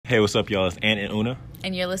Hey, what's up, y'all? It's Ant and Una.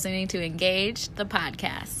 And you're listening to Engage, the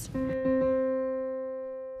podcast.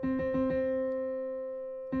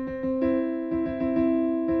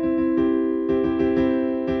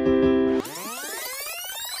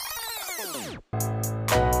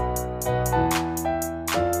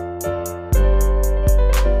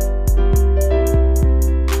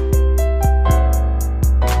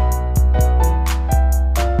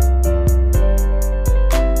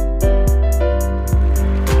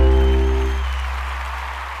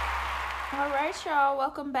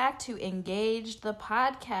 Welcome back to Engage, the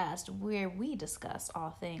podcast, where we discuss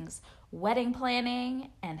all things wedding planning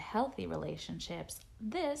and healthy relationships.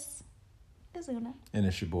 This is Una. And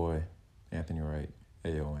it's your boy, Anthony Wright,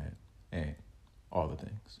 AON, and all the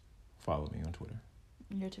things. Follow me on Twitter.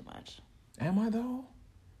 You're too much. Am I, though?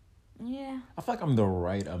 Yeah. I feel like I'm the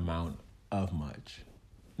right amount of much.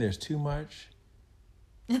 There's too much,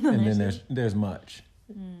 and then there's much.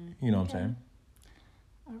 You know what I'm saying?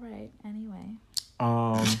 All right. Anyway.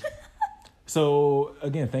 So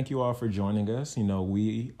again, thank you all for joining us. You know,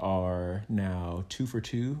 we are now 2 for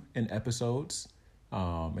 2 in episodes.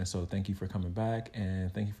 And so thank you for coming back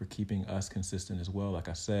and thank you for keeping us consistent as well. Like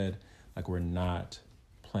I said, like we're not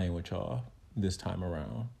playing with y'all this time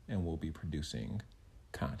around, and we'll be producing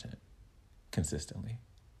content consistently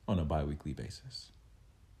on a bi-weekly basis.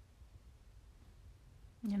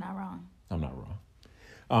 You're not wrong. I'm not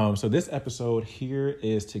wrong. So this episode here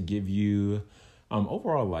is to give you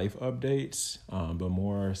overall life updates, but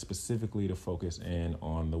more specifically to focus in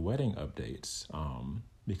on the wedding updates,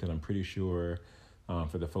 because I'm pretty sure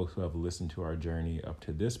for the folks who have listened to our journey up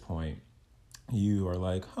to this point, you are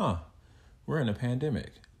like, we're in a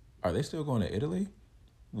pandemic. Are they still going to Italy?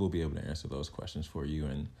 We'll be able to answer those questions for you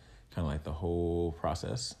and kind of like the whole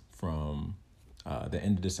process from the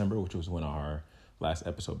end of December, which was when our last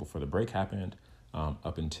episode before the break happened,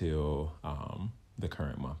 up until the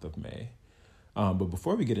current month of May. But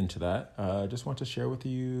before we get into that, I just want to share with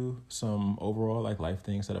you some overall like life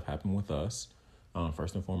things that have happened with us.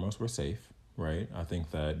 First and foremost, we're safe, right? I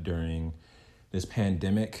think that during this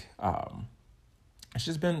pandemic, it's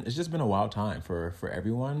just been a wild time for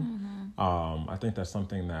everyone. Mm-hmm. I think that's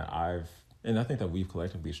something that I think that we've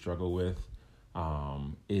collectively struggled with,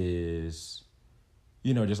 is,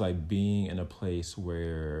 you know, just like being in a place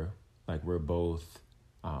where like we're both,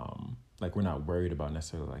 like we're not worried about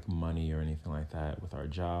necessarily like money or anything like that with our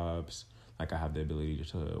jobs. Like I have the ability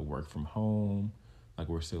to work from home. Like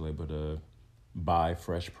we're still able to buy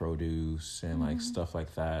fresh produce and like stuff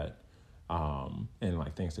like that. And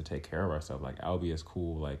like things to take care of ourselves. Like Albie is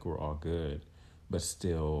cool. Like we're all good, but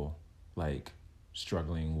still like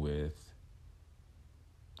struggling with,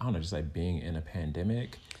 I don't know, just like being in a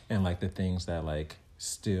pandemic and like the things that like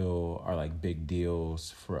still are like big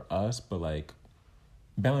deals for us, but like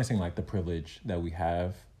balancing like the privilege that we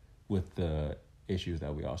have with the issues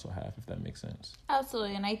that we also have, if that makes sense.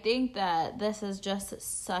 Absolutely. And I think that this is just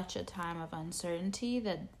such a time of uncertainty,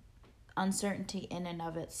 that uncertainty in and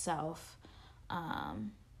of itself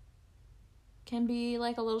can be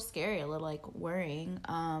like a little scary, a little like worrying.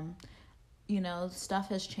 You know, stuff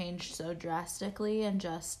has changed so drastically in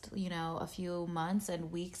just, you know, a few months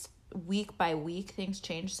and weeks, week by week, things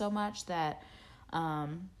change so much that,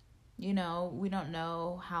 you know, we don't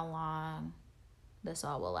know how long this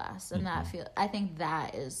all will last. And I think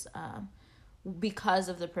that is, because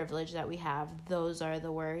of the privilege that we have, those are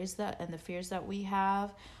the worries and the fears that we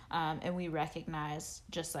have. And we recognize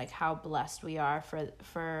just like how blessed we are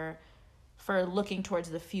for looking towards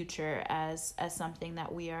the future as something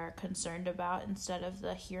that we are concerned about instead of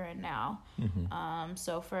the here and now. Mm-hmm.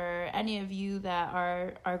 So for any of you that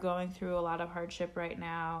are going through a lot of hardship right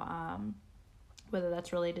now, whether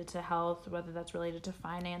that's related to health, whether that's related to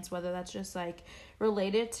finance, whether that's just like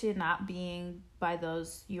related to not being by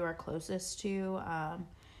those you are closest to,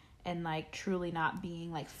 and like truly not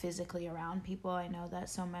being like physically around people. I know that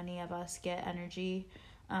so many of us get energy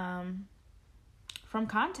from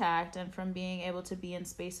contact and from being able to be in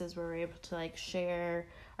spaces where we're able to like share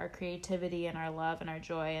our creativity and our love and our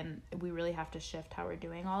joy, and we really have to shift how we're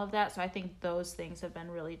doing all of that. So I think those things have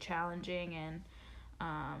been really challenging, and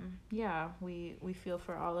we feel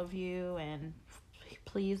for all of you, and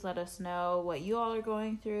please let us know what you all are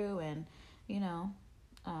going through, and you know,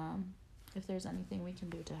 if there's anything we can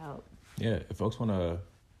do to help. Yeah, if folks want to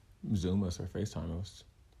Zoom us or FaceTime us,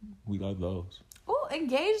 we love those. Oh,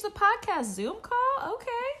 Engage the podcast Zoom call?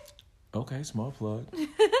 Okay, small plug.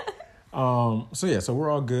 So we're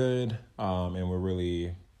all good, and we're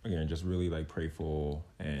really, again, just really like prayerful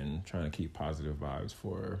and trying to keep positive vibes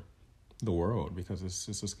for the world, because it's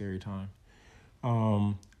a scary time.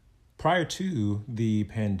 prior to the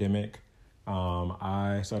pandemic,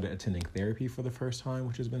 I started attending therapy for the first time,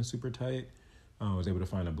 which has been super tight. I was able to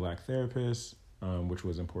find a Black therapist, which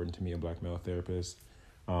was important to me, a Black male therapist.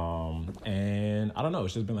 And I don't know,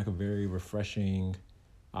 it's just been like a very refreshing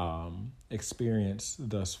experience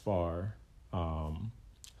thus far.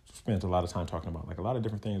 Spent a lot of time talking about like a lot of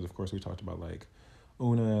different things. Of course, we talked about like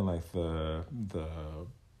Una and like the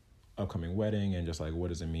upcoming wedding and just like what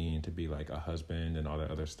does it mean to be like a husband and all that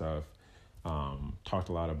other stuff. Talked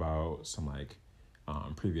a lot about some like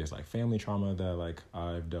previous like family trauma that like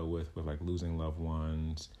I've dealt with like losing loved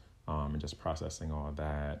ones, and just processing all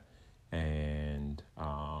that, and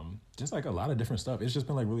just like a lot of different stuff. It's just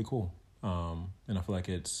been like really cool, and I feel like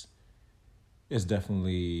it's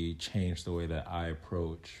definitely changed the way that I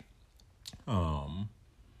approach,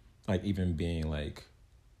 like even being like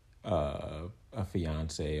a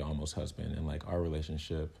fiance, almost husband, and like our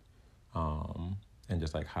relationship, and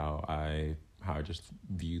just like how I just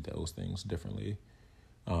view those things differently.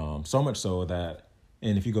 So much so that,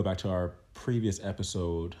 and if you go back to our previous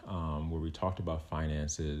episode, where we talked about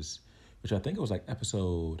finances, which I think it was like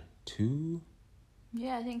episode 2.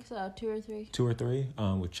 Yeah, I think so. 2 or 3. 2 or 3,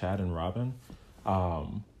 with Chad and Robin.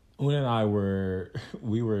 Una and I were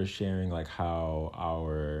sharing like how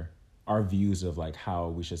our views of like how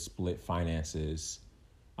we should split finances,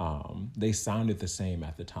 they sounded the same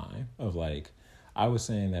at the time. Of like, I was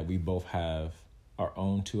saying that we both have our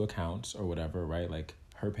own 2 accounts or whatever, right? Like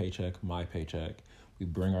her paycheck, my paycheck. We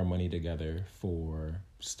bring our money together for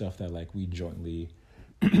stuff that like we jointly,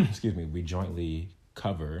 we jointly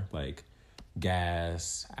cover, like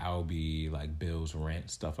gas, Albi, like bills,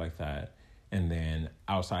 rent, stuff like that. And then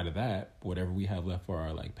outside of that, whatever we have left for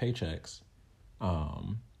our like paychecks,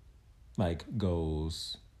 like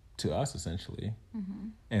goes to us essentially. Mm-hmm.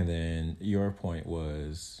 And then your point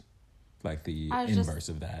was like the inverse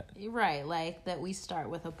of that. Right. Like that we start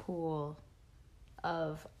with a pool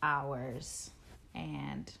of hours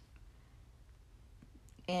and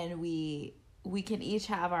we can each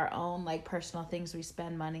have our own like personal things we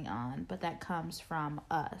spend money on, but that comes from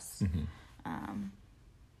us. Mm-hmm.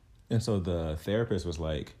 And so the therapist was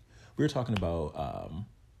like, we were talking about,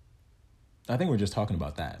 I think we're just talking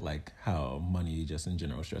about that, like how money just in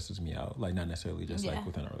general stresses me out, like not necessarily just like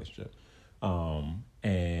within a relationship.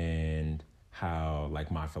 And how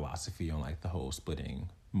like my philosophy on like the whole splitting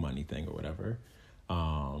money thing or whatever.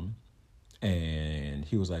 And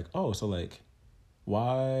he was like, oh, so like,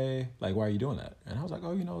 why are you doing that? And I was like,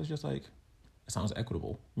 oh, it's just like, it sounds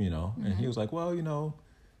equitable, Mm-hmm. And he was like, well,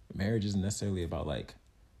 marriage isn't necessarily about like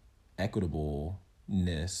equitableness.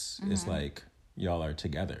 Mm-hmm. It's like y'all are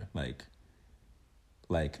together. Like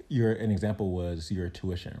an example was your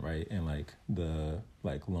tuition, right? And like the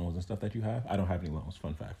like loans and stuff that you have. I don't have any loans.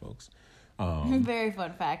 Fun fact, folks. Very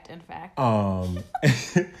fun fact, in fact.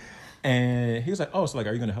 And he was like, oh, so like,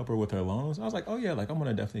 are you going to help her with her loans? I was like, oh yeah, like I'm going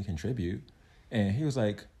to definitely contribute. And he was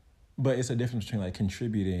like, but it's a difference between like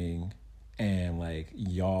contributing and like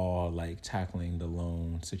y'all like tackling the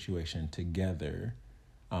loan situation together.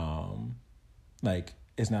 Like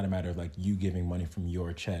it's not a matter of like you giving money from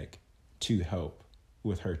your check to help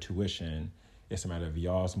with her tuition. It's a matter of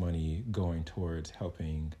y'all's money going towards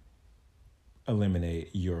helping eliminate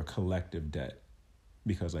your collective debt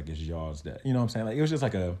because like it's y'all's debt. You know what I'm saying? Like it was just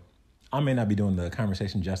like I may not be doing the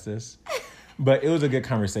conversation justice, but it was a good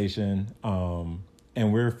conversation.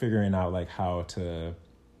 And we're figuring out like how to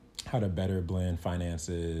better blend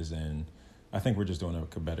finances. And I think we're just doing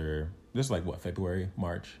a better, this is like what, February,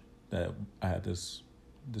 March that I had this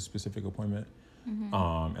specific appointment. Mm-hmm.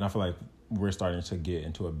 And I feel like we're starting to get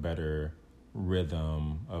into a better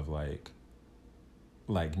rhythm of like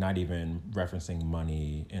not even referencing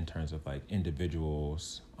money in terms of like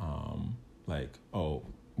individuals, like, oh,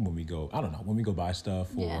 when we go buy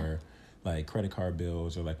stuff or like credit card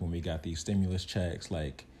bills or like when we got these stimulus checks,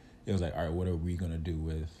 like it was like, all right, what are we going to do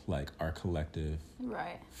with like our collective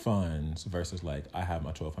funds versus like I have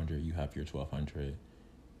my $1,200, you have your $1,200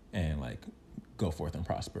 and like go forth and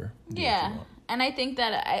prosper. Yeah. And I think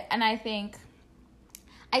that, I think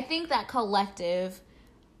that collective,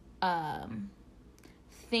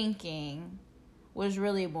 thinking was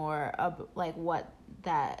really more of like what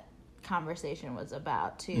that conversation was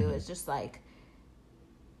about too. Mm-hmm. It's just like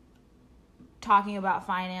talking about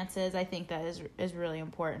finances. I think that is really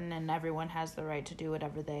important, and everyone has the right to do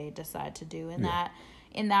whatever they decide to do in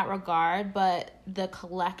that regard. But the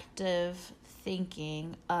collective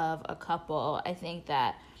thinking of a couple, I think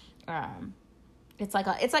that it's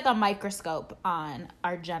like a microscope on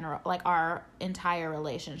our entire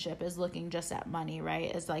relationship is looking just at money,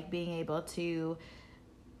 right? Is like being able to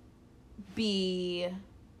be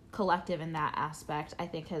collective in that aspect, I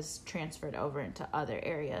think has transferred over into other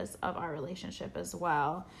areas of our relationship as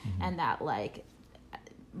well. And that like,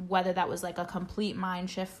 whether that was like a complete mind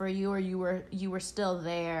shift for you or you were still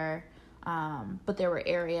there, but there were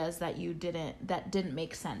areas that didn't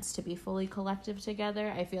make sense to be fully collective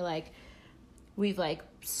together. I feel like we've like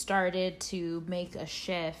started to make a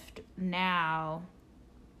shift now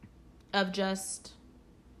of just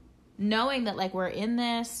knowing that like we're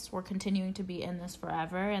continuing to be in this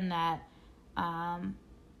forever, and that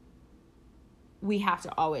we have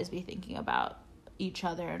to always be thinking about each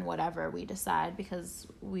other and whatever we decide, because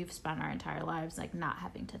we've spent our entire lives like not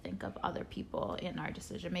having to think of other people in our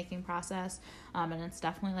decision making process, and it's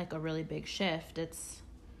definitely like a really big shift. It's,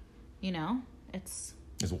 you know, it's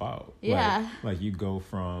wild. Yeah. Like you go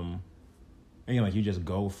from, and you know, like you just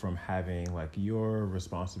go from having like your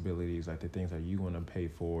responsibilities, like the things that you want to pay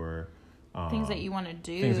for, things that you want to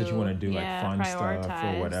do, like fun stuff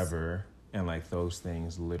or whatever, and like those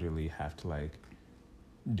things literally have to like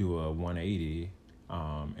do a 180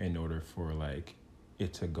 in order for like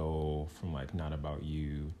it to go from like not about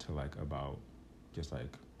you to like about just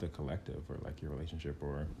like the collective or like your relationship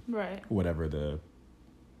or whatever the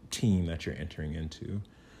team that you're entering into.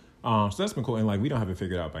 So that's been cool, and like we don't have it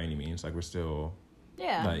figured out by any means. Like we're still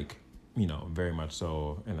like, you know, very much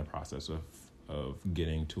so in the process of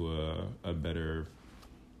getting to a better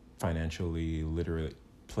financially literate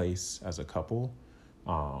place as a couple.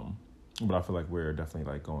 But I feel like we're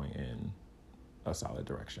definitely like going in a solid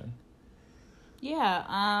direction.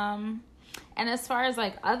 Yeah. And as far as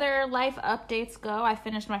like other life updates go, I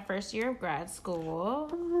finished my first year of grad school.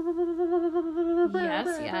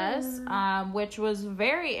 Yes. Which was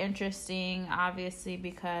very interesting, obviously,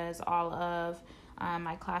 because all of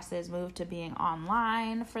my classes moved to being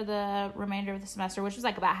online for the remainder of the semester, which was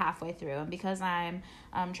like about halfway through. And because I'm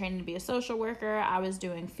training to be a social worker, I was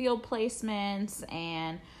doing field placements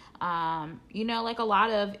and you know, like a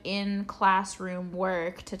lot of in classroom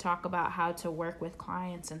work to talk about how to work with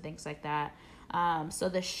clients and things like that. So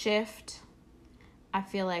the shift, I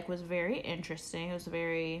feel like, was very interesting. It was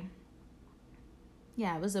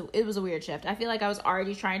it was a weird shift. I feel like I was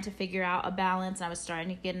already trying to figure out a balance, and I was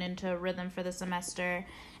starting to get into a rhythm for the semester.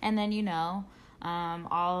 And then, you know,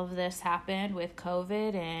 all of this happened with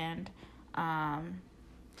COVID, and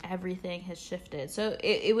everything has shifted. So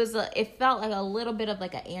it felt like a little bit of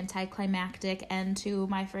like an anticlimactic end to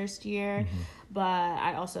my first year, but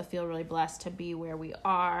I also feel really blessed to be where we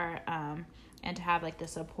are, and to have like the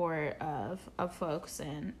support of folks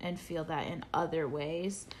and feel that in other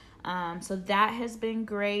ways. So that has been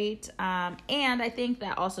great. And I think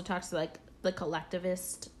that also talks to like the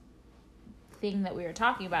collectivist thing that we were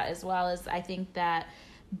talking about, as well as I think that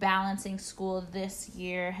balancing school this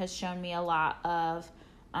year has shown me a lot of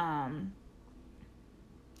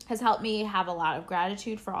has helped me have a lot of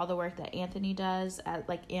gratitude for all the work that Anthony does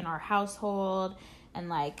like in our household, and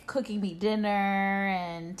like cooking me dinner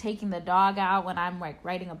and taking the dog out when I'm like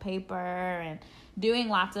writing a paper and doing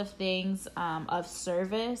lots of things of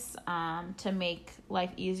service to make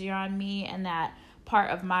life easier on me. And that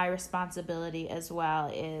part of my responsibility as well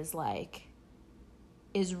is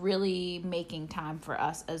really making time for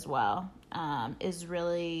us as well, is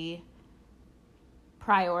really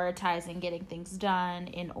prioritizing getting things done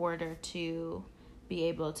in order to be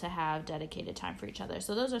able to have dedicated time for each other.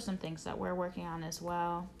 So those are some things that we're working on as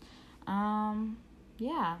well.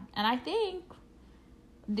 Yeah. And I think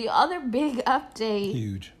the other big update,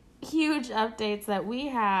 huge updates that we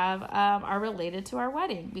have are related to our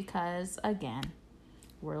wedding, because again,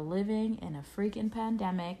 we're living in a freaking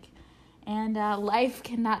pandemic, and life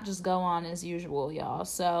cannot just go on as usual, y'all.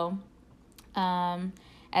 So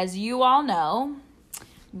as you all know,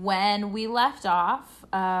 when we left off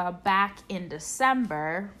back in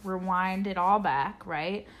December, rewind it all back,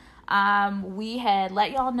 right? We had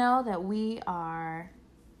let y'all know that we are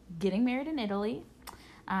getting married in Italy.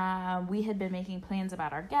 We had been making plans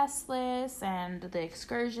about our guest list and the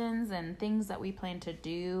excursions and things that we plan to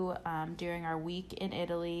do during our week in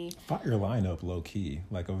Italy. Fire lineup, low key,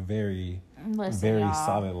 like a very y'all,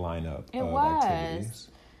 solid lineup of activities.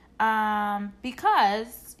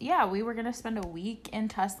 Because we were going to spend a week in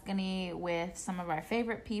Tuscany with some of our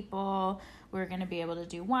favorite people. We were going to be able to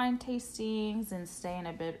do wine tastings and stay in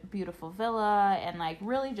a beautiful villa and like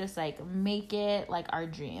really just like make it like our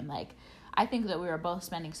dream. Like, I think that we were both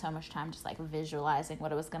spending so much time just like visualizing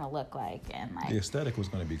what it was going to look like, and like the aesthetic was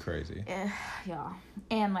going to be crazy. Yeah.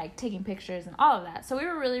 And like taking pictures and all of that. So we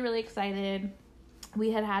were really, really excited.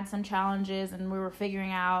 We had some challenges, and we were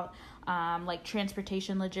figuring out like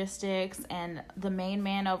transportation logistics, and the main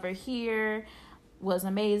man over here was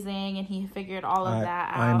amazing, and he figured all of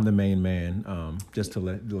that out. I'm the main man, just to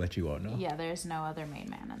let you all know. Yeah, there's no other main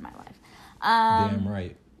man in my life. Damn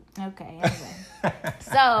right. Okay, anyway.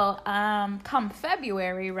 So, come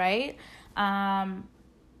February, right?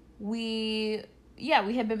 We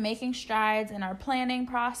had been making strides in our planning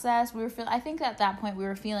process. I think at that point we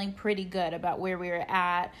were feeling pretty good about where we were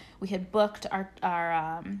at. We had booked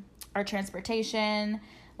our transportation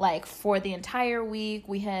like for the entire week.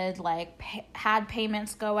 We had had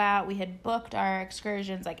payments go out. We had booked our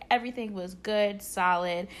excursions. Like everything was good,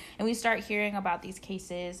 solid. And we start hearing about these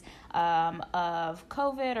cases of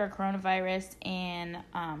COVID or coronavirus in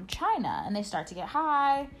China, and they start to get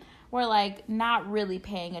high. We're like not really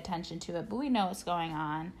paying attention to it, but we know what's going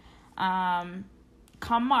on.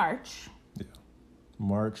 Come March. Yeah.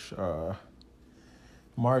 March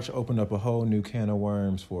opened up a whole new can of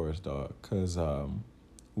worms for us, dog. Because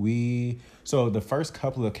so the first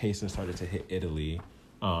couple of cases started to hit Italy,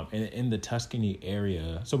 and in the Tuscany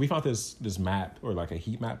area. So we found this map, or like a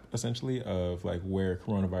heat map essentially, of like where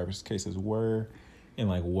coronavirus cases were in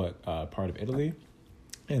like what part of Italy.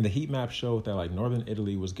 And the heat map showed that like northern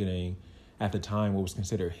Italy was getting, at the time, what was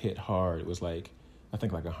considered hit hard. It was like, I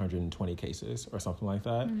think like 120 cases or something like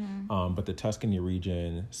that. Mm-hmm. But the Tuscany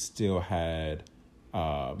region still had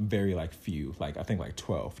very like few, like I think like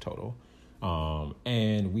 12 total.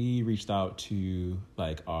 And we reached out to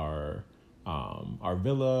like our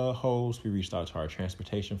villa host. We reached out to our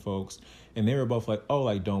transportation folks, and they were both like, "Oh,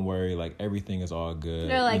 like don't worry, like everything is all good."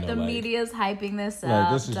 They're like, the media's hyping this up.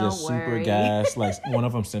 Like this is don't just worry. super gas. Like one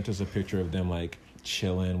of them sent us a picture of them like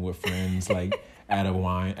chilling with friends, like at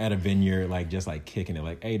a vineyard, like just like kicking it.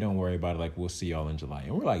 Like, hey, don't worry about it. Like we'll see y'all in July,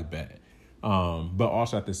 and we're like, bet. But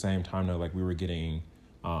also at the same time, though, like we were getting,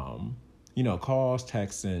 calls,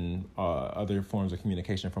 texts, and other forms of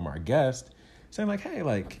communication from our guests saying like, hey,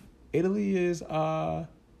 like Italy is kind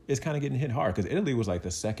of getting hit hard, because Italy was like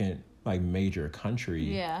the second like major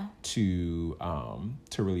country to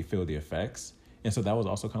really feel the effects, and so that was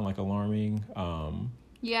also kind of like alarming.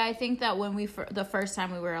 I think that when the first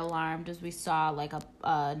time we were alarmed is we saw like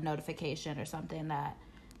a notification or something that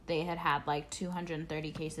they had like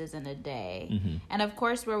 230 cases in a day, mm-hmm. and of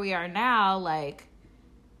course where we are now, like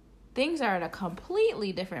things are at a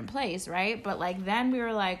completely different place, right? But like then we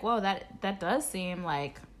were like, whoa, that does seem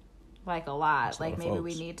like a lot. Like maybe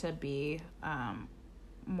we need to be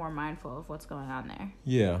more mindful of what's going on there.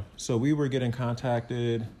 Yeah. So we were getting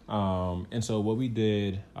contacted. And so what we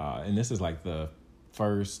did, and this is like the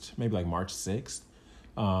first, maybe like March 6th,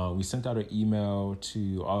 we sent out an email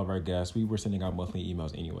to all of our guests. We were sending out monthly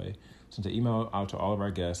emails anyway. Sent an email out to all of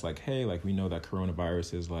our guests like, hey, like we know that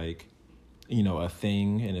coronavirus is like, a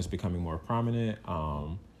thing, and it's becoming more prominent.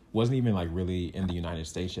 Wasn't even like really in the United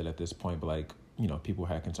States yet at this point, but like, people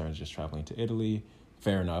had concerns just traveling to Italy.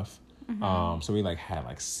 Fair enough. Mm-hmm. So we like had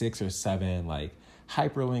like 6 or 7 like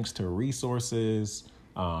hyperlinks to resources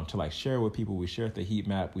to like share with people. We shared the heat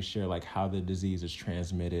map. We share like how the disease is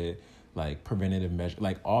transmitted, like preventative measure,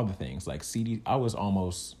 like all the things. Like I was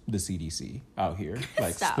almost the CDC out here,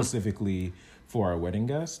 like specifically for our wedding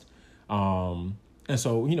guest. And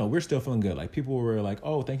so, we're still feeling good. Like people were like,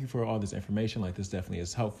 oh, thank you for all this information. Like this definitely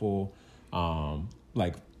is helpful.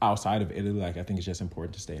 Like outside of Italy, like I think it's just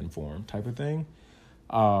important to stay informed type of thing.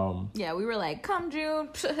 We were like, come June,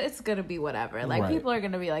 it's going to be whatever. Like people are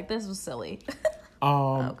going to be like, this was silly.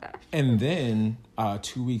 And then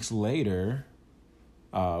 2 weeks later,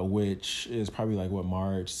 which is probably like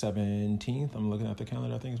March 17th. I'm looking at the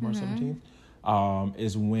calendar. I think it's March 17th,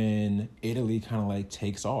 is when Italy kind of like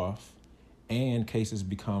takes off. And cases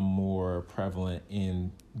become more prevalent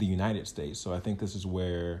in the United States. So I think this is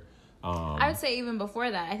where... I would say even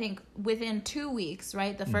before that, I think within 2 weeks,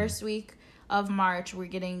 right? The first week of March, we're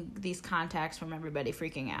getting these contacts from everybody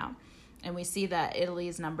freaking out. And we see that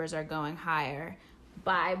Italy's numbers are going higher.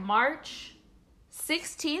 By March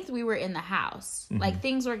 16th, we were in the house. Mm-hmm. Like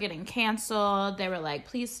things were getting canceled. They were like,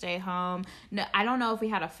 please stay home. No, I don't know if we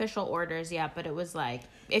had official orders yet, but it was like,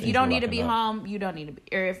 if you don't need to be home, you don't need to be,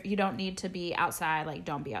 or if you don't need to be outside, like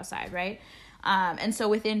don't be outside, right? And so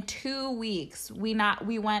within 2 weeks, we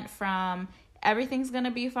went from everything's gonna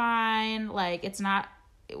be fine, like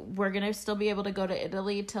we're gonna still be able to go to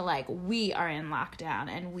Italy, to like we are in lockdown,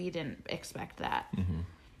 and we didn't expect that. Mm-hmm.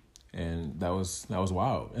 And that was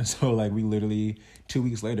wild. And so like we literally 2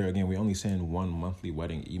 weeks later, again, we only send one monthly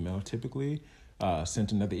wedding email typically.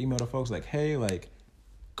 Sent another email to folks like, hey, like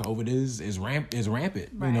COVID is rampant.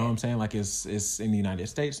 Right. You know what I'm saying? Like it's in the United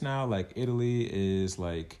States now. Like Italy is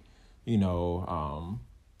like, is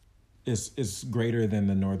is greater than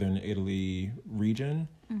the northern Italy region.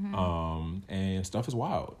 And stuff is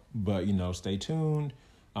wild. But, stay tuned.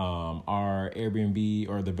 Our Airbnb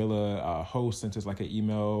or the villa host sent us like an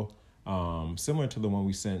email similar to the one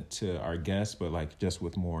we sent to our guests, but like just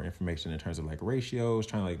with more information in terms of like ratios,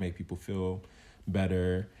 trying to like make people feel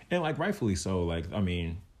better. And like rightfully so. Like, I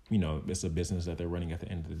mean, it's a business that they're running at the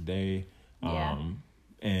end of the day. Yeah.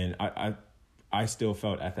 And I still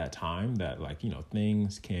felt at that time that like,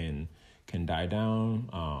 things can die down.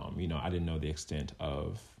 I didn't know the extent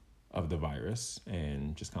of the virus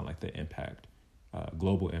and just kind of like the impact,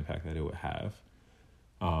 global impact that it would have.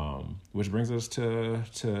 Which brings us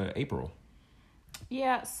to April.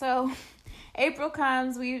 Yeah, so April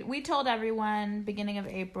comes. We told everyone beginning of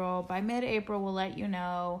April. By mid-April, we'll let you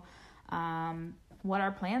know what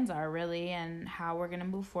our plans are really and how we're going to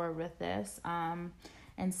move forward with this.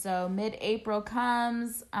 And so mid-April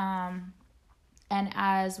comes, and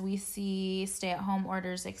as we see stay-at-home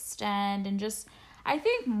orders extend and just, I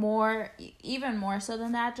think even more so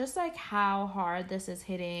than that, just like how hard this is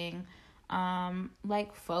hitting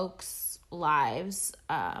like folks' lives,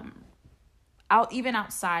 even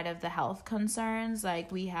outside of the health concerns.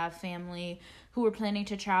 Like we have family who are planning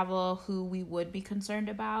to travel who we would be concerned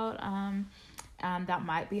about, that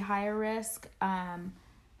might be higher risk.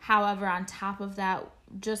 However, on top of that,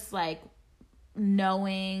 just like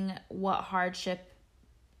knowing what hardship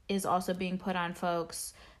is also being put on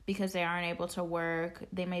folks because they aren't able to work,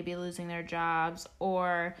 they may be losing their jobs,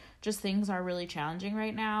 or just things are really challenging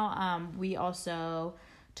right now. We also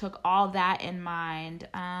took all that in mind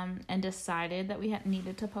and decided that we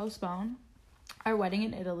needed to postpone our wedding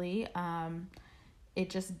in Italy. It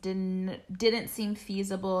just didn't seem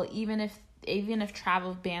feasible, even if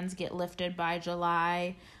travel bans get lifted by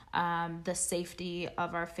July. The safety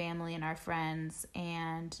of our family and our friends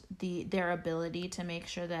and their ability to make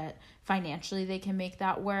sure that financially they can make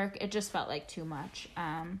that work, it just felt like too much.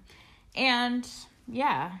 And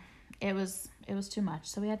yeah, it was too much,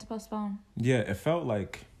 so we had to postpone. Yeah, it felt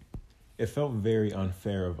very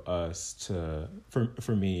unfair of us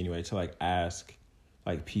for me anyway, to like ask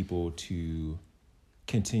like people to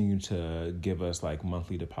continue to give us like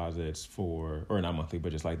monthly deposits or not monthly,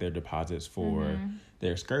 but just like their deposits for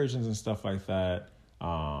their excursions and stuff like that,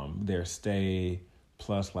 their stay,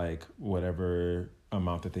 plus like whatever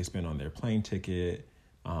amount that they spend on their plane ticket,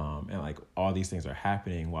 and like all these things are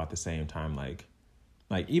happening while at the same time like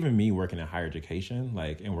even me working in higher education,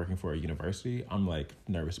 like, and working for a university, I'm like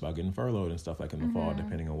nervous about getting furloughed and stuff like in the fall,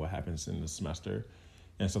 depending on what happens in the semester.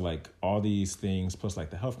 And so like all these things plus like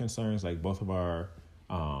the health concerns, like both of our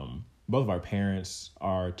parents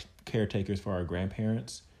are caretakers for our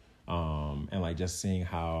grandparents. And like just seeing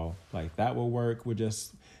how like that will work would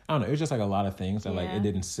just, I don't know, it was just like a lot of things that like it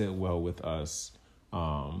didn't sit well with us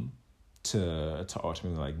to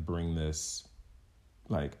ultimately like bring this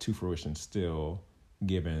like to fruition still,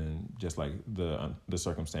 given just like the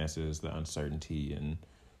circumstances, the uncertainty, and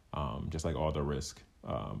just like all the risk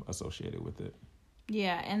associated with it.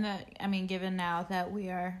 Yeah, and given now that we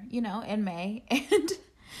are, in May, and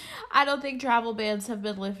I don't think travel bans have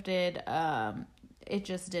been lifted, it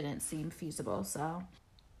just didn't seem feasible, so.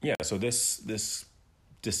 Yeah, so this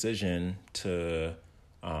decision to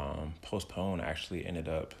postpone actually ended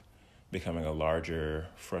up becoming a larger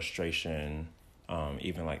frustration,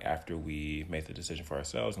 even like after we made the decision for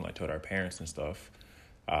ourselves and like told our parents and stuff,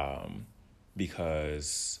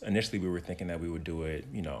 because initially we were thinking that we would do it,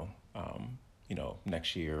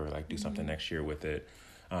 next year or like do something next year with it.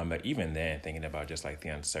 But even then, thinking about just like the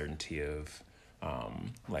uncertainty of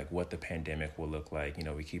like what the pandemic will look like.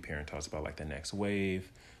 We keep hearing talks about like the next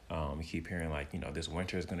wave. We keep hearing like, this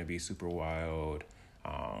winter is going to be super wild.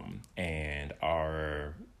 And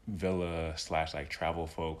our villa / like travel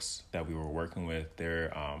folks that we were working with,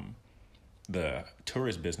 they're the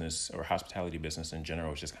tourist business or hospitality business in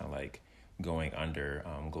general is just kind of like going under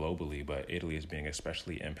globally, but Italy is being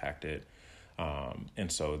especially impacted.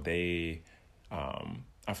 And so they,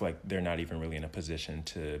 I feel like they're not even really in a position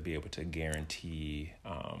to be able to guarantee,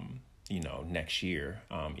 next year,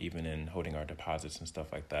 even in holding our deposits and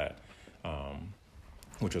stuff like that,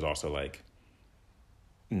 which was also like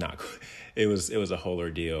not, it was a whole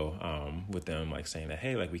ordeal with them like saying that,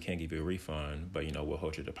 hey, like we can't give you a refund, but we'll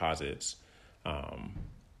hold your deposits.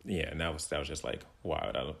 And that was just like,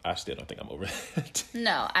 wow, I still don't think I'm over it.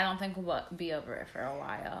 No, I don't think we'll be over it for a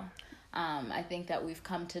while. I think that we've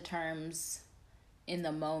come to terms in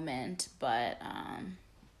the moment, but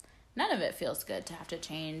none of it feels good to have to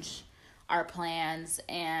change our plans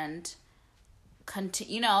and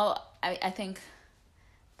continue. I think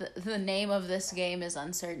the name of this game is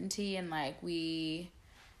uncertainty, and like we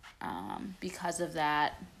because of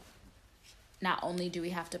that, not only do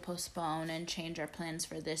we have to postpone and change our plans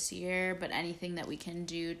for this year, but anything that we can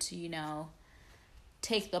do to, you know,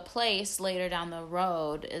 take the place later down the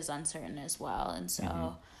road is uncertain as well. And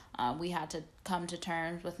so we had to come to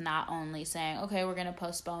terms with not only saying, okay, we're going to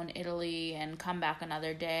postpone Italy and come back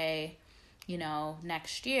another day, you know,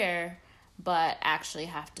 next year, but actually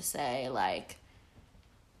have to say, like,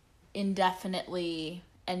 indefinitely,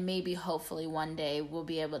 and maybe hopefully one day we'll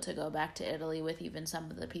be able to go back to Italy with even some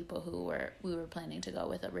of the people who we were planning to go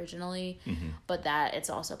with originally, but that it's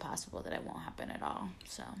also possible that it won't happen at all.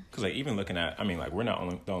 So, because like even looking at, I mean, like we're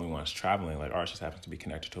not the only ones traveling. Like ours just happens to be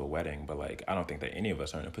connected to a wedding, but like I don't think that any of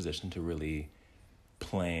us are in a position to really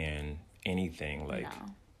plan anything like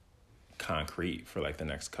concrete for like the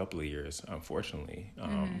next couple of years, unfortunately.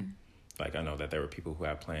 Like, I know that there were people who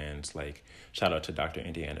had plans, like, shout out to Dr.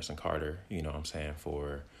 India Anderson Carter, you know what I'm saying,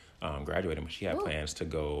 for graduating. But she had plans to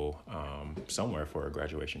go somewhere for a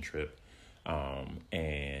graduation trip.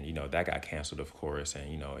 And, you know, that got canceled, of course.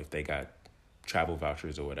 And, you know, if they got travel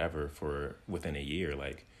vouchers or whatever for within a year,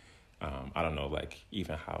 like, I don't know, like,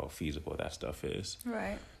 even how feasible that stuff is.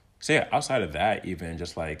 Right. So, yeah, outside of that, even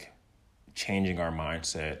just, like, changing our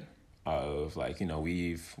mindset of like, you know,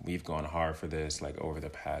 we've gone hard for this like over the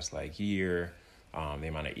past like year, the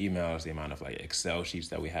amount of emails, the amount of like Excel sheets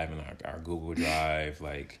that we have in our Google Drive,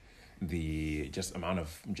 like the just amount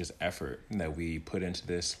of just effort that we put into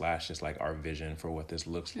this / just like our vision for what this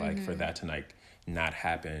looks like, for that to like not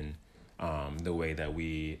happen the way that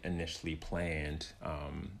we initially planned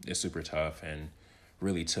is super tough, and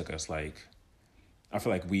really took us like, I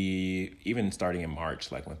feel like we, even starting in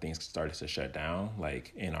March, like when things started to shut down,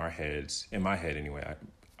 like in our heads, in my head anyway,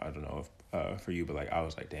 I don't know if for you, but like I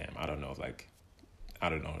was like, damn, I don't know if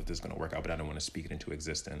this is going to work out, but I don't want to speak it into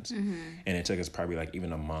existence. And it took us probably like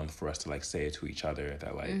even a month for us to like say it to each other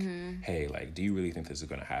that like, hey, like, do you really think this is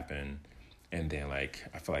going to happen? And then like,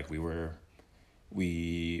 I feel like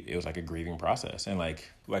it was like a grieving process. And like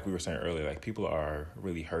we were saying earlier, like people are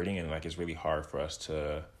really hurting, and like it's really hard for us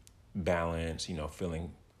to balance, you know,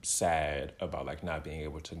 feeling sad about like not being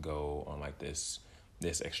able to go on like this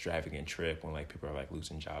extravagant trip when like people are like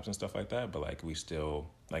losing jobs and stuff like that, but like we still,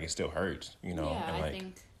 like it still hurts, you know. Yeah, and, like,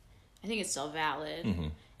 I think it's still valid.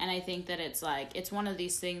 And I think that it's like, it's one of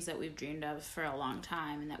these things that we've dreamed of for a long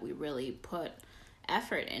time and that we really put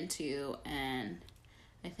effort into. And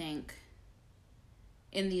I think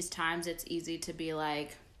in these times it's easy to be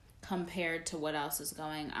like, compared to what else is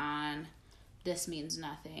going on, this means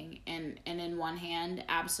nothing. And in one hand,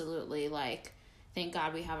 absolutely, like, thank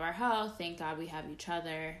God we have our health, thank God we have each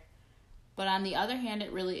other. But on the other hand,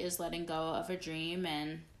 it really is letting go of a dream,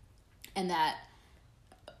 and that,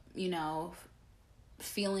 you know,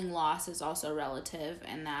 feeling loss is also relative,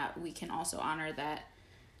 and that we can also honor that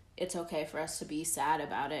it's okay for us to be sad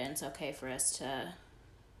about it, and it's okay for us to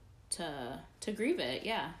grieve it.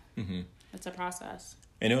 Yeah. It's a process.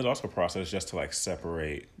 And it was also a process just to like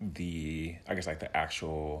separate the, I guess like the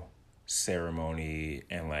actual ceremony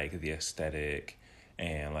and like the aesthetic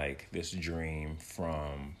and like this dream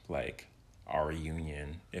from like our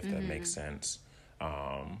union, if that makes sense.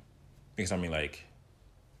 Because I mean, like,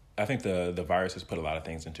 I think the virus has put a lot of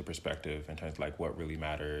things into perspective in terms of like what really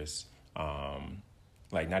matters.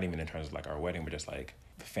 Like not even in terms of like our wedding, but just like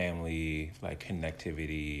family, like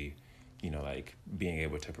connectivity, you know, like being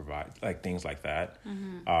able to provide like things like that.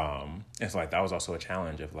 And so like that was also a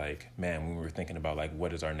challenge of like, man, when we were thinking about like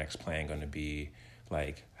what is our next plan going to be,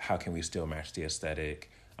 like how can we still match the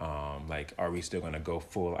aesthetic, like are we still going to go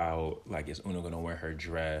full out, like is Una going to wear her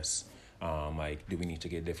dress, like do we need to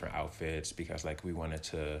get different outfits because like we wanted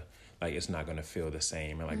to, like it's not going to feel the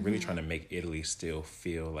same, and like really trying to make Italy still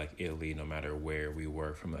feel like Italy no matter where we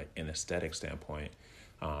were from like an aesthetic standpoint,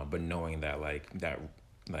 but knowing that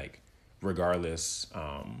regardless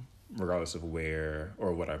of where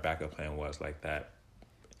or what our backup plan was, like that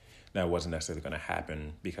wasn't necessarily going to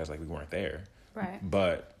happen because like we weren't there. Right.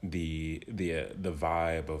 But the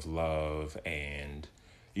vibe of love and,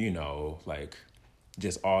 you know, like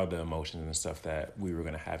just all the emotions and stuff that we were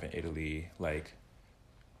going to have in Italy, like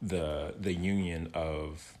the union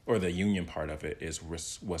of, or the union part of it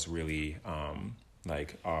was really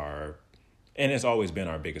like our, and it's always been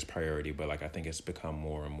our biggest priority, but like I think it's become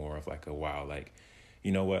more and more of like a wow, like,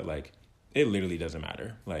 you know what, like it literally doesn't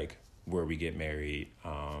matter like where we get married,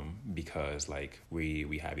 because like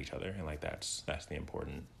we have each other, and like that's the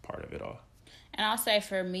important part of it all. And I'll say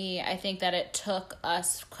for me, I think that it took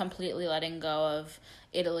us completely letting go of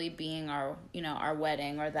Italy being our, you know, our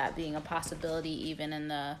wedding, or that being a possibility even in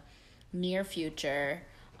the near future,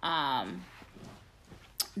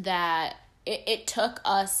 that it took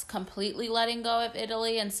us completely letting go of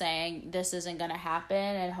Italy and saying this isn't going to happen,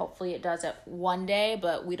 and hopefully it does it one day,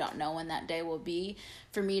 but we don't know when that day will be,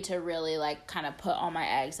 for me to really like kind of put all my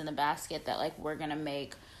eggs in the basket that like we're going to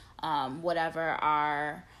make whatever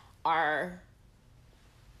our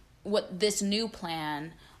what this new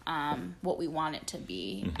plan what we want it to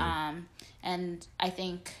be. And I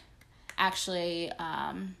think actually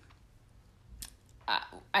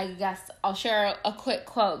I guess I'll share a quick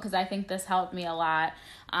quote because I think this helped me a lot.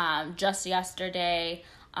 Just yesterday,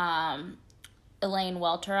 Elaine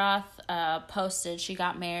Welteroth posted, she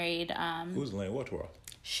got married. Who's Elaine Welteroth?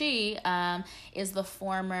 She is the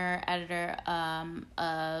former editor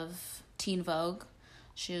of Teen Vogue.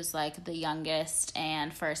 She was like the youngest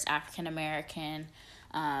and first African-American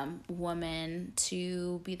woman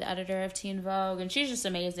to be the editor of Teen Vogue. And she's just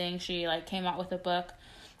amazing. She like came out with a book,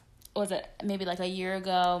 was it maybe like a year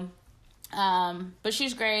ago? But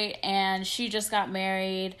she's great, and she just got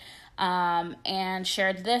married and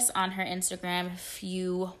shared this on her Instagram. If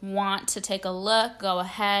you want to take a look, go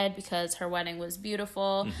ahead, because her wedding was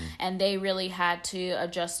beautiful, and they really had to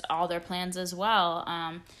adjust all their plans as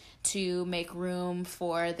well to make room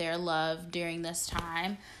for their love during this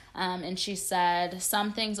time. And she said,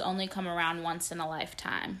 "Some things only come around once in a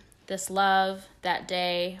lifetime. This love, that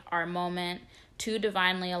day, our moment, too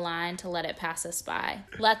divinely aligned to let it pass us by.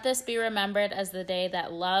 Let this be remembered as the day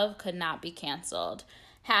that love could not be canceled.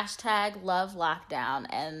 Hashtag love lockdown."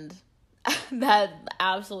 And that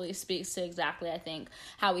absolutely speaks to exactly, I think,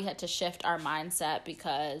 how we had to shift our mindset,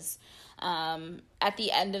 because at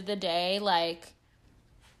the end of the day, like,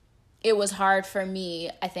 it was hard for me,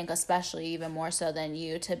 I think especially even more so than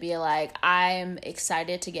you, to be like, I'm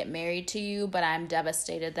excited to get married to you, but I'm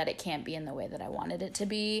devastated that it can't be in the way that I wanted it to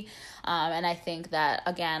be. And I think that,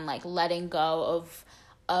 again, like letting go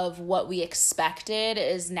of what we expected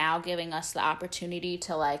is now giving us the opportunity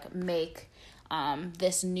to like make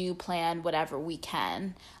this new plan whatever we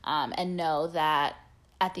can, and know that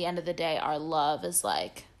at the end of the day, our love is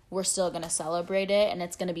like, we're still going to celebrate it, and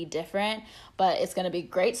it's going to be different, but it's going to be a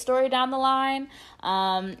great story down the line.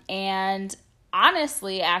 And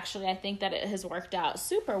honestly, actually, I think that it has worked out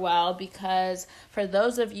super well, because for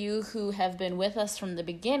those of you who have been with us from the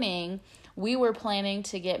beginning, we were planning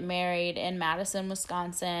to get married in Madison,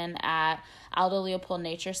 Wisconsin at Aldo Leopold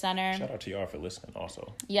Nature Center. Shout out to y'all for listening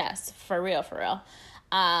also. Yes, for real.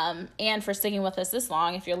 And for sticking with us this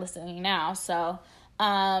long, if you're listening now. So,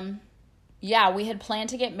 yeah, we had planned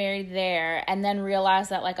to get married there, and then realized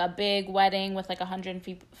that like a big wedding with like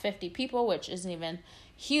 150 people, which isn't even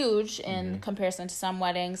huge in comparison to some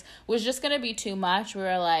weddings, was just going to be too much. We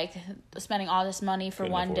were like spending all this money for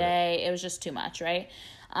one day. It was just too much, right?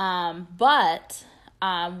 But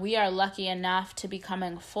we are lucky enough to be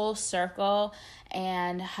coming full circle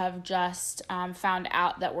and have just found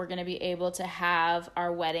out that we're going to be able to have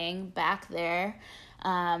our wedding back there.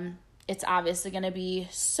 It's obviously going to be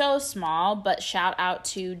so small, but shout out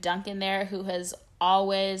to Duncan there, who has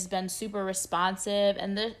always been super responsive,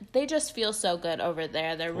 and they just feel so good over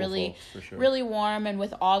there. They're really, sure. Really warm, and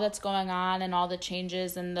with all that's going on and all the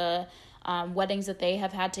changes and the weddings that they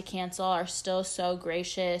have had to cancel, are still so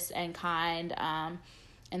gracious and kind.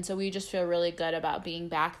 And so we just feel really good about being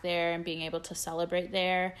back there and being able to celebrate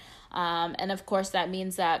there. And of course that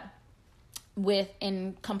means that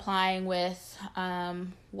in complying with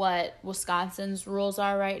what Wisconsin's rules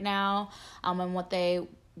are right now, and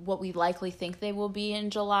what we likely think they will be in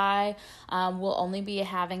July, we'll only be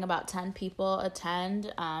having about 10 people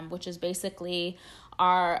attend, which is basically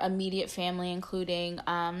our immediate family, including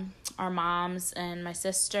our moms and my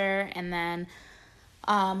sister, and then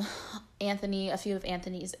Anthony, a few of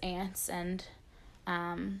Anthony's aunts, and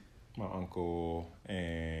my uncle,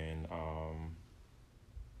 and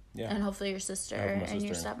and hopefully your sister and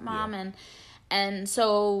your stepmom, yeah. And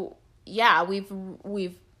so yeah,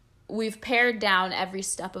 we've pared down every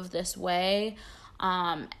step of this way,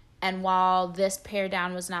 and while this pare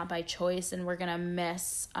down was not by choice, and we're gonna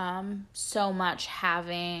miss so much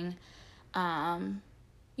having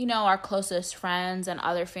our closest friends and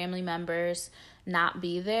other family members not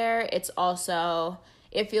be there,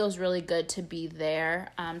 it feels really good to be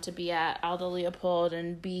there, to be at Aldo Leopold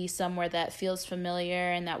and be somewhere that feels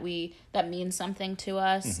familiar and that means something to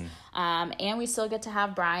us. And we still get to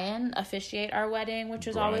have Brian officiate our wedding, which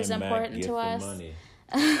was always important to us.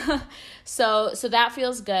 So that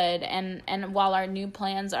feels good. And while our new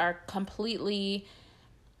plans are completely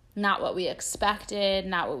not what we expected,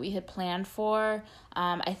 not what we had planned for,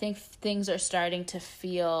 I think things are starting to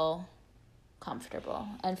feel comfortable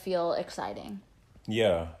and feel exciting.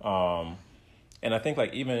 Yeah. And I think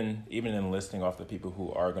like even in listing off the people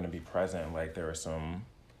who are going to be present, like there was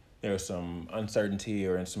some uncertainty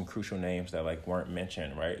or in some crucial names that like weren't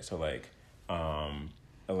mentioned, right? So like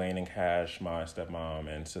Elaine and Cash, my stepmom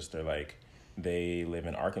and sister, like they live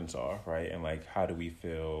in Arkansas, right? And like how do we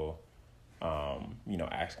feel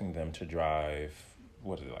asking them to drive,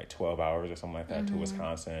 what is it, like 12 hours or something like that to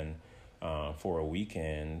Wisconsin for a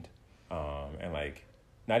weekend, and like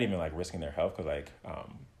not even like risking their health because like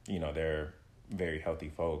they're very healthy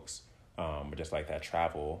folks, but just like that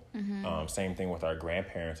travel. Same thing with our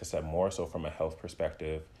grandparents, except more so from a health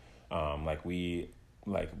perspective. We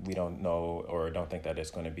don't know or don't think that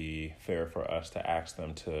it's going to be fair for us to ask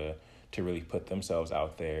them to really put themselves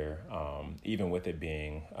out there, even with it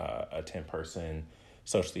being a 10-person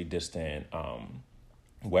socially distant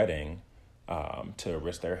wedding, to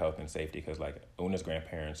risk their health and safety, because like Una's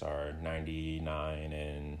grandparents are 99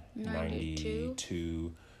 and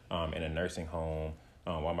 92 in a nursing home,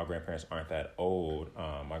 while my grandparents aren't that old.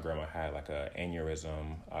 My grandma had like a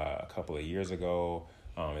aneurysm a couple of years ago,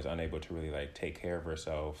 is unable to really like take care of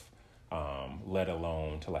herself, let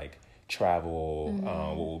alone to like travel,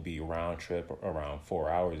 what will be round trip around 4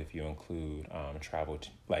 hours if you include travel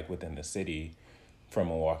like within the city from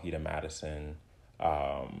Milwaukee to Madison,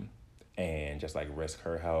 and just like risk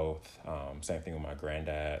her health. Same thing with my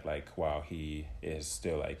granddad, like while he is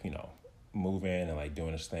still like, moving and like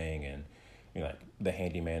doing his thing and, like the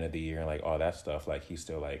handyman of the year and like all that stuff, like he's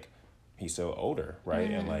still older,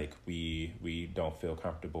 right? And like we don't feel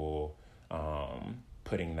comfortable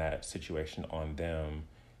putting that situation on them,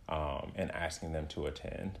 and asking them to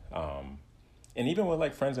attend. And even with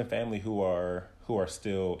like friends and family who are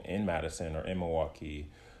still in Madison or in Milwaukee,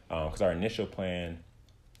 because our initial plan,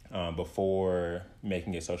 before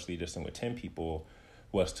making it socially distant with 10 people,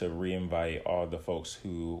 was to re-invite all the folks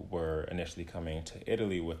who were initially coming to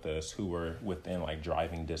Italy with us, who were within like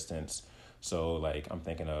driving distance. So like I'm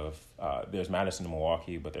thinking of there's Madison and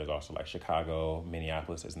Milwaukee, but there's also like Chicago,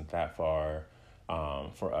 Minneapolis isn't that far,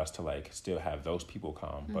 for us to like still have those people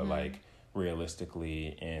come, but like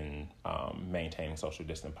realistically in maintaining social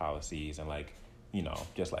distance policies and like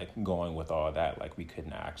just like going with all that, like we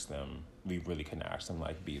really couldn't ask them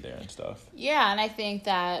like be there and stuff. Yeah, and I think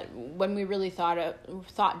that when we really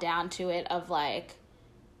thought down to it of like,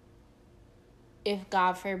 if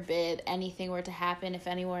God forbid anything were to happen, if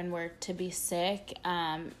anyone were to be sick,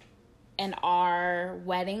 and our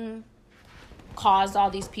wedding caused all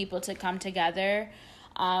these people to come together,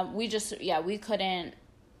 we couldn't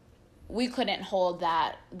hold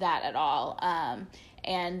that at all.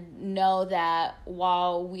 And know that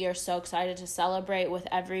while we are so excited to celebrate with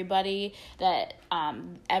everybody, that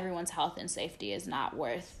everyone's health and safety is not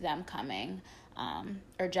worth them coming,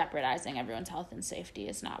 or jeopardizing everyone's health and safety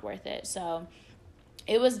is not worth it. So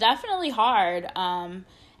it was definitely hard.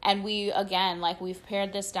 And we, again, like we've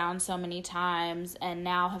pared this down so many times and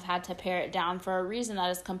now have had to pare it down for a reason that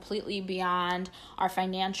is completely beyond our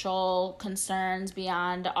financial concerns,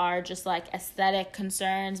 beyond our just like aesthetic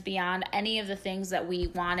concerns, beyond any of the things that we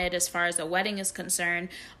wanted as far as a wedding is concerned,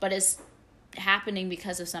 but is happening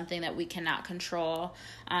because of something that we cannot control.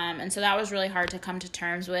 And so that was really hard to come to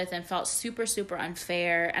terms with and felt super, super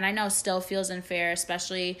unfair. And I know still feels unfair,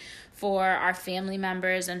 especially for our family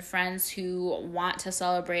members and friends who want to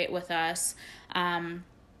celebrate with us,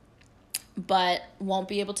 but won't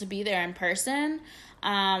be able to be there in person.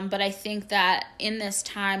 But I think that in this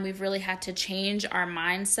time, we've really had to change our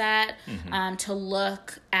mindset, to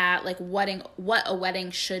look at like what a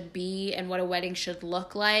wedding should be and what a wedding should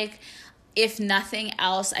look like. If nothing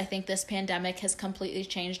else, I think this pandemic has completely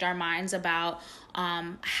changed our minds about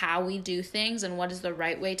how we do things and what is the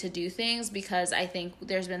right way to do things, because I think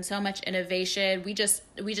there's been so much innovation. We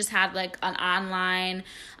just had like an online,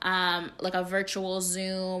 like a virtual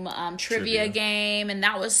Zoom trivia game, and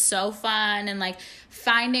that was so fun. And like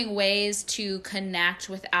finding ways to connect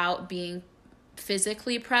without being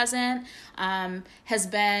physically present has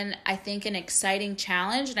been, I think, an exciting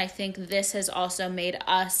challenge. And I think this has also made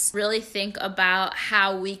us really think about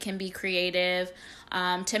how we can be creative,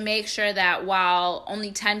 to make sure that while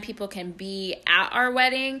only 10 people can be at our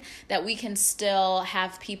wedding, that we can still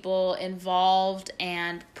have people involved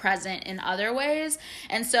and present in other ways.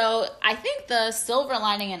 And so I think the silver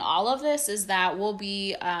lining in all of this is that we'll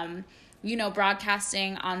be,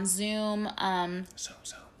 broadcasting on Zoom.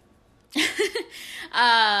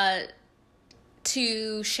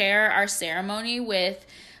 To share our ceremony with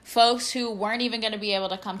folks who weren't even going to be able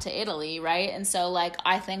to come to Italy, right? And so like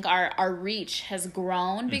I think our reach has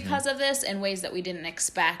grown because of this in ways that we didn't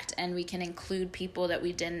expect, and we can include people that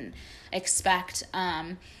we didn't expect.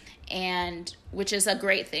 and which is a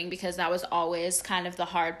great thing, because that was always kind of the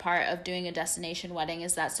hard part of doing a destination wedding,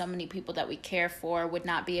 is that so many people that we care for would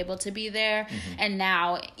not be able to be there. And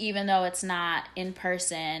now, even though it's not in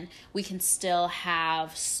person, we can still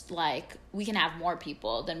have we can have more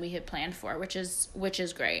people than we had planned for, which is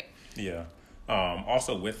great. Yeah.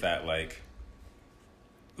 Also with that,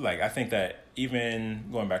 I think that even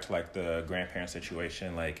going back to the grandparent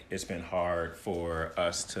situation, it's been hard for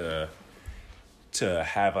us to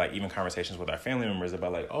have even conversations with our family members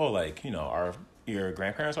about your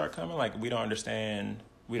grandparents aren't coming. We don't understand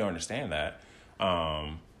that.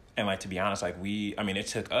 And to be honest, it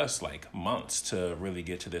took us months to really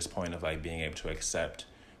get to this point of being able to accept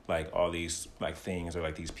all these things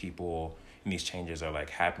or these people and these changes are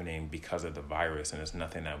happening because of the virus, and there's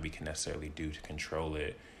nothing that we can necessarily do to control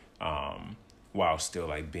it, while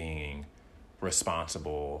still being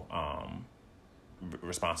responsible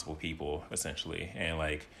people essentially.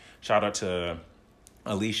 And shout out to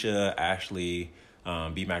Alicia, Ashley,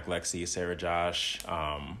 B-Mac, Lexi, Sarah, Josh,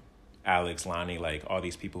 Alex, Lonnie, all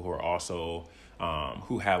these people who are also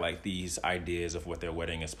who have these ideas of what their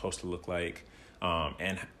wedding is supposed to look like,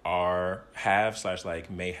 and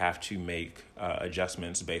may have to make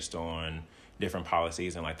adjustments based on different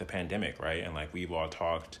policies and the pandemic, right? And we've all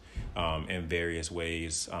talked in various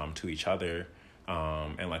ways to each other,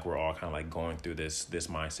 and we're all kind of going through this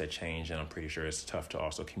mindset change, and I'm pretty sure it's tough to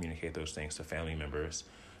also communicate those things to family members.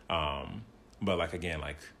 But again,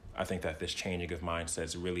 I think that this changing of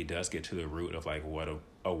mindsets really does get to the root of what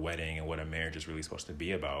a wedding and what a marriage is really supposed to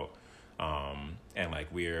be about. And I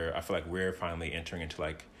feel like we're finally entering into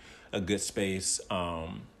a good space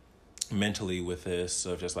mentally with this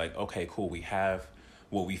of just okay, cool, we have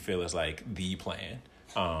what we feel is the plan.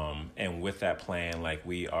 And with that plan,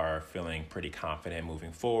 we are feeling pretty confident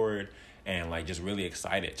moving forward, and just really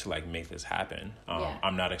excited to make this happen.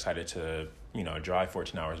 I'm not excited to, drive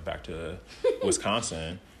 14 hours back to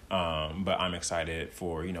Wisconsin. But I'm excited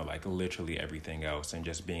for, literally everything else, and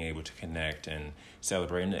just being able to connect and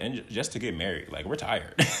celebrate and just to get married. We're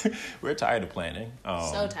tired. We're tired of planning.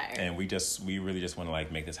 So tired. And we really just want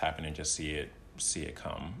to make this happen and just see it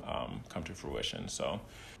come to fruition. So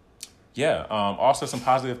yeah. Also some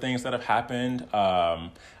positive things that have happened. I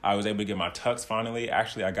was able to get my tux finally.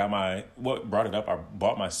 Actually, I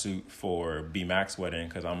bought my suit for B-Mac's wedding,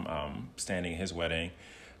 because I'm standing his wedding,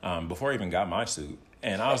 before I even got my suit.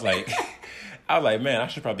 And I was like, man, I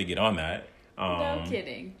should probably get on that. No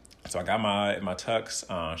kidding. So I got my tux.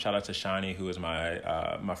 Shout out to Shani, who is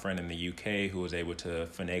my friend in the UK, who was able to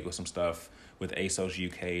finagle some stuff with ASOS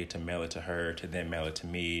UK to mail it to her, to then mail it to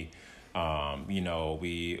me.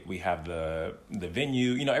 We have the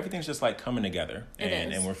venue. Everything's just coming together,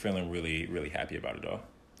 and we're feeling really, really happy about it all.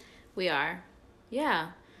 We are.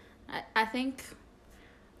 Yeah. I think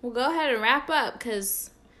we'll go ahead and wrap up, because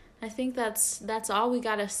I think that's all we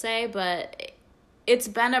got to say, but it's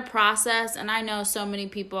been a process, and I know so many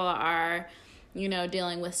people are,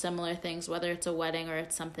 dealing with similar things, whether it's a wedding or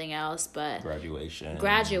it's something else, but graduations,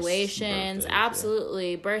 birthdays,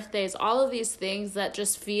 absolutely, birthdays, all of these things that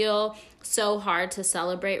just feel so hard to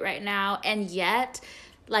celebrate right now, and yet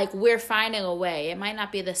we're finding a way. It might not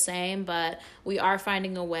be the same, but we are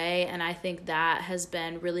finding a way, and I think that has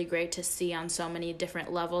been really great to see on so many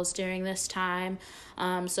different levels during this time.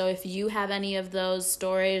 So if you have any of those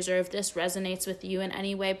stories, or if this resonates with you in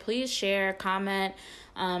any way, please share, comment,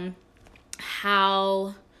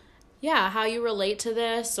 how you relate to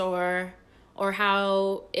this, or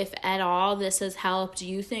how, if at all, this has helped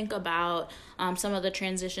you think about some of the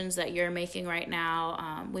transitions that you're making right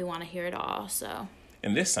now. We want to hear it all, so...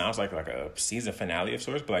 And this sounds like a season finale of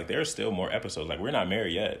sorts, but there's still more episodes. We're not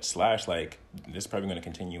married yet. / this is probably going to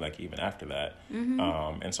continue even after that. Mm-hmm.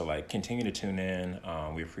 And so continue to tune in.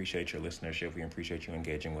 We appreciate your listenership. We appreciate you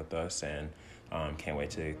engaging with us, and can't wait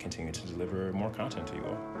to continue to deliver more content to you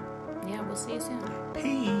all. Yeah, we'll see you soon.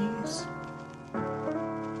 Peace.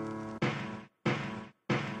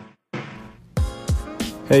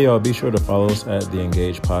 Hey y'all, be sure to follow us at The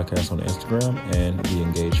Engaged Podcast on Instagram and The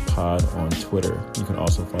Engaged Pod on Twitter. You can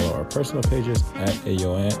also follow our personal pages at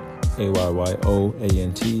Ayoant,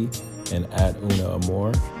 AYYOANT, and at Una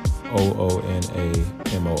Amor,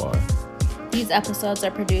 OONAMOR. These episodes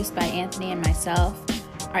are produced by Anthony and myself.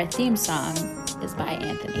 Our theme song is by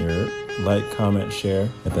Anthony. Like, comment, share,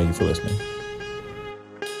 and thank you for listening.